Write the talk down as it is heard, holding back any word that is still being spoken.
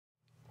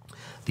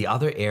The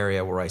other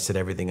area where I said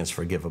everything is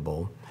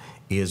forgivable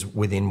is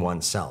within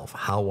oneself,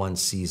 how one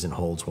sees and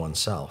holds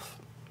oneself.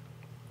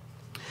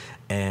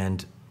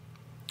 And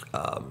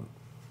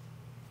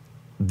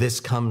this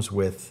comes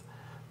with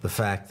the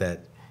fact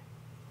that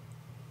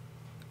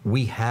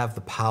we have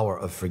the power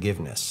of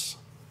forgiveness.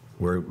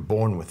 We're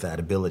born with that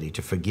ability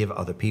to forgive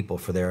other people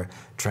for their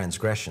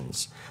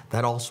transgressions.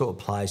 That also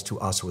applies to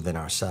us within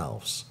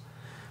ourselves.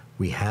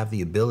 We have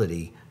the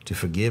ability to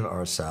forgive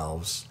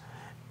ourselves,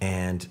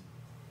 and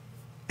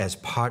as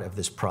part of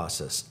this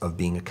process of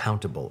being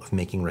accountable, of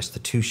making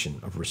restitution,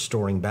 of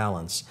restoring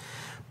balance,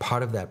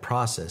 part of that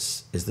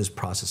process is this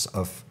process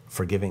of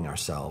forgiving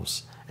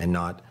ourselves and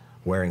not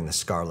wearing the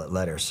scarlet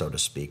letter, so to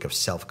speak, of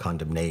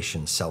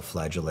self-condemnation,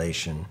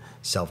 self-flagellation,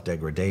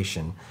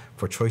 self-degradation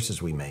for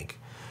choices we make.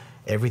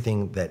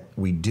 Everything that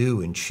we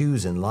do and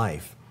choose in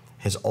life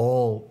has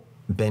all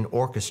been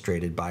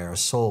orchestrated by our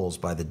souls,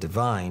 by the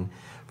divine,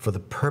 for the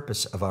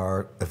purpose of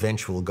our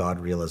eventual God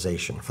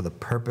realization, for the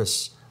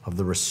purpose of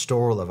the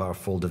restoral of our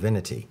full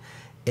divinity.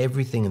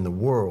 Everything in the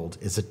world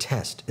is a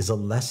test, is a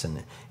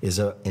lesson, is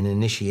an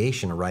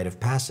initiation, a rite of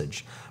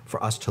passage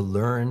for us to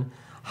learn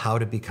how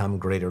to become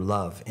greater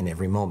love in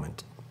every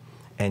moment.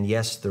 And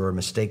yes, there are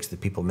mistakes that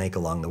people make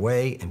along the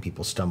way, and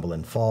people stumble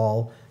and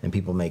fall, and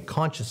people make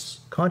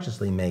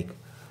consciously make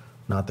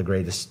not the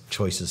greatest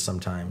choices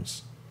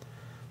sometimes.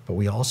 But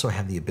we also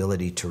have the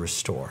ability to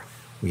restore.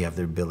 We have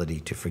the ability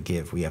to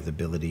forgive. We have the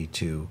ability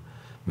to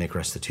make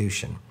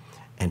restitution.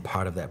 And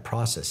part of that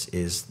process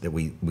is that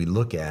we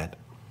look at,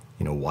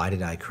 why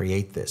did I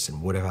create this?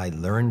 And what have I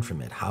learned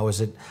from it?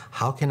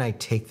 How can I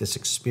take this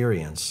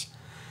experience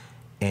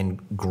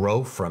and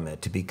grow from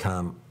it to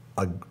become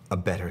a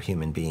better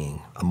human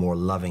being, a more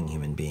loving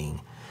human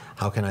being?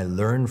 How can I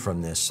learn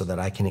from this so that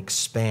I can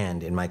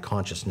expand in my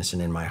consciousness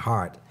and in my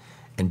heart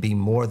and be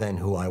more than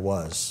who I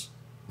was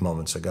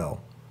moments ago?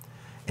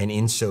 And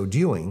in so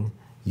doing,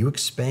 you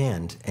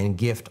expand and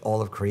gift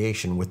all of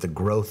creation with the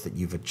growth that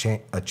you've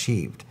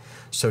achieved.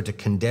 So to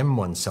condemn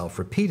oneself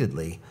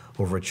repeatedly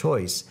over a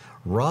choice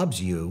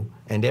robs you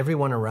and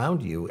everyone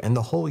around you and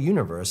the whole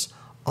universe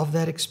of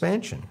that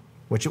expansion,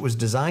 which it was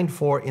designed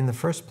for in the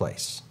first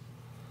place.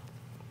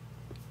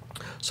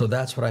 So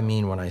that's what I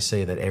mean when I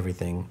say that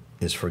everything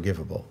is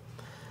forgivable.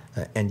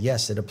 And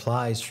yes, it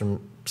applies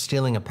from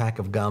stealing a pack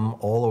of gum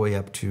all the way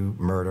up to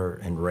murder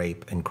and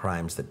rape and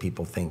crimes that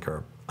people think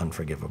are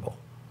unforgivable.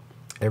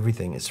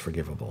 Everything is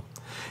forgivable.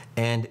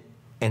 And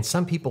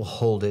some people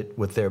hold it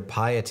with their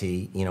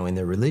piety, in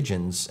their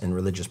religions and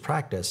religious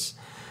practice.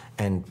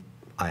 And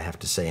I have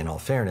to say, in all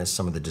fairness,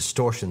 some of the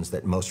distortions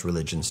that most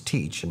religions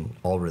teach, and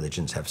all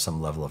religions have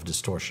some level of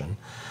distortion,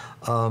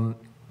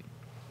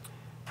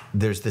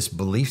 there's this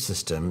belief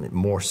system,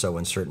 more so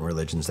in certain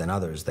religions than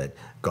others, that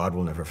God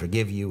will never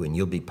forgive you and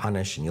you'll be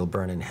punished and you'll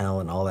burn in hell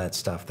and all that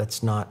stuff.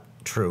 That's not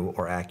true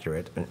or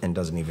accurate and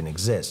doesn't even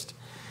exist.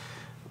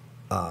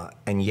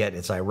 And yet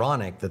it's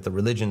ironic that the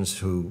religions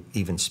who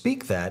even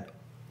speak that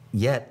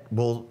yet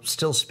will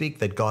still speak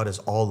that God is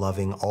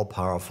all-loving,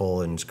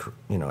 all-powerful, and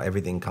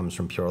everything comes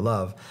from pure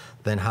love.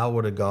 Then how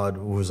would a God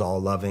who is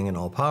all-loving and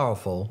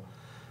all-powerful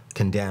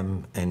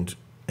condemn and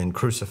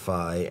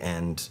crucify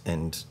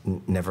and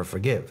never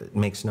forgive? It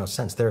makes no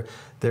sense.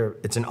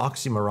 It's an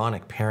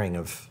oxymoronic pairing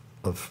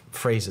of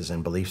phrases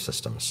and belief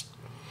systems,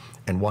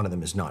 and one of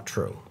them is not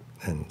true.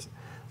 And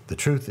the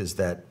truth is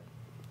that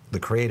the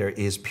Creator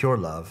is pure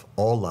love,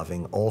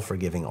 all-loving,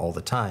 all-forgiving all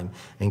the time,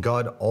 and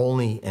God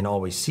only and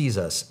always sees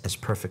us as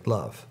perfect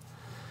love,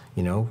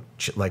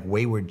 like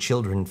wayward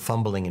children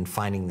fumbling and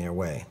finding their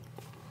way.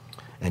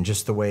 And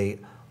just the way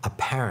a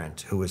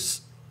parent who is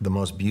the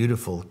most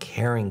beautiful,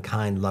 caring,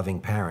 kind, loving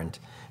parent,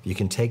 you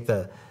can take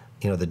the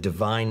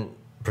divine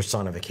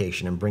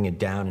personification and bring it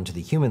down into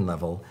the human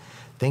level.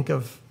 Think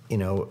of,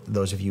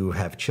 those of you who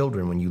have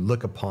children, when you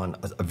look upon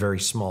a very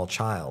small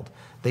child,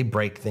 they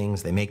break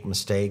things, they make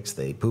mistakes,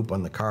 they poop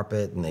on the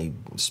carpet, and they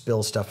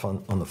spill stuff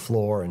on the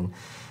floor, and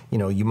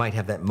you might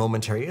have that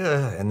momentary,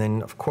 and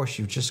then of course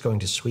you're just going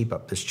to sweep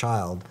up this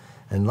child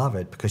and love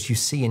it because you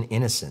see an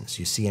innocence,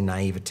 you see a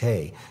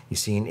naivete, you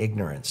see an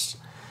ignorance.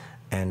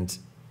 And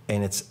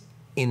it's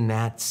in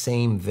that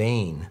same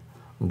vein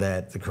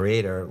that the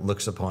Creator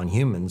looks upon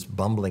humans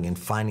bumbling and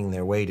finding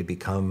their way to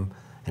become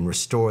and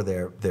restore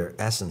their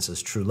essence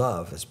as true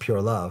love, as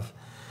pure love,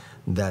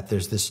 that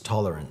there's this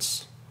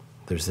tolerance,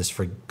 there's this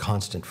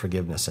constant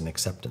forgiveness and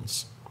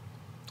acceptance.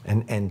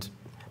 And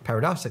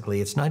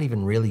paradoxically, it's not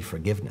even really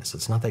forgiveness.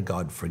 It's not that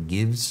God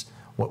forgives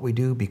what we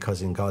do,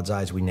 because in God's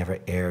eyes we never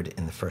erred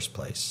in the first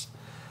place.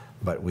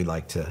 But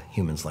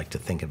humans like to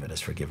think of it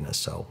as forgiveness,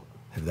 so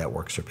if that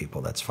works for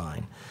people, that's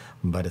fine.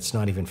 But it's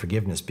not even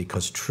forgiveness,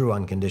 because true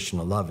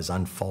unconditional love is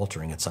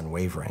unfaltering, it's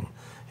unwavering.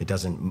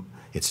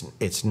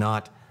 It's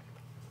not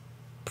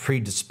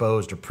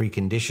predisposed or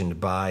preconditioned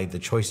by the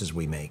choices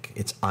we make.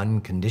 It's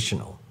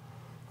unconditional.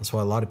 That's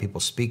why a lot of people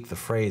speak the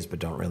phrase but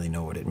don't really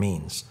know what it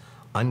means.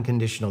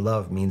 Unconditional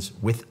love means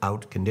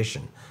without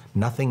condition.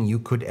 Nothing you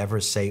could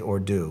ever say or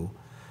do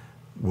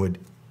would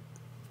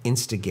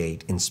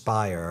instigate,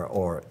 inspire,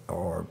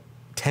 or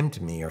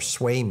tempt me or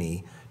sway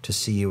me to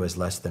see you as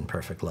less than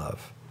perfect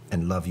love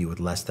and love you with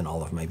less than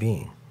all of my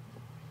being.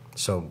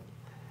 So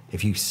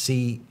if you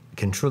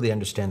can truly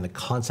understand the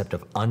concept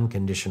of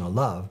unconditional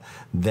love,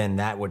 then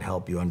that would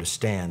help you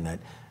understand that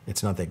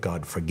it's not that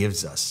God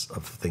forgives us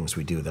of things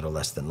we do that are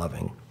less than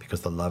loving,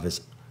 because the love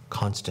is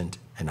constant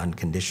and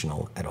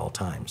unconditional at all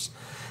times.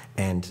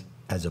 And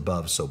as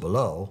above, so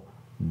below,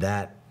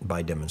 that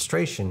by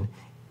demonstration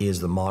is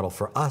the model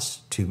for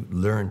us to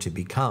learn to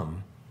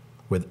become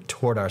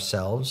toward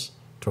ourselves,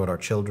 toward our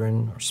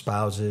children, our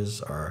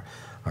spouses, our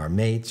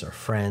mates, our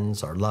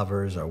friends, our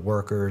lovers, our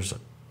workers,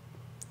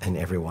 and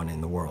everyone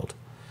in the world.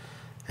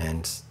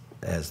 And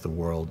as the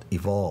world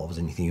evolves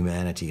and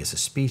humanity as a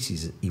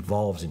species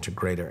evolves into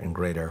greater and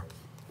greater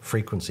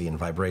frequency and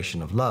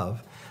vibration of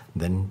love,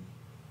 then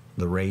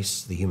the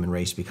human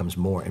race becomes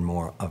more and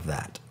more of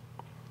that.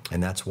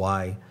 And that's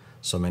why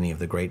so many of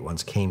the great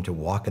ones came to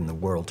walk in the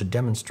world to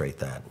demonstrate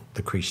that.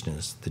 The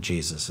Krishnas, the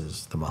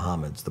Jesuses, the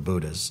Muhammads, the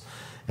Buddhas,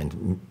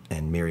 and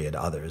myriad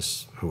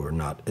others who are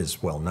not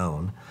as well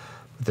known.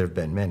 But there have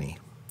been many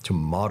to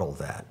model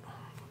that,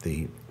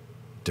 the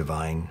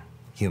divine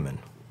human.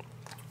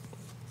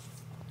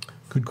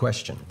 Good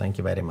question. Thank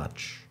you very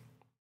much.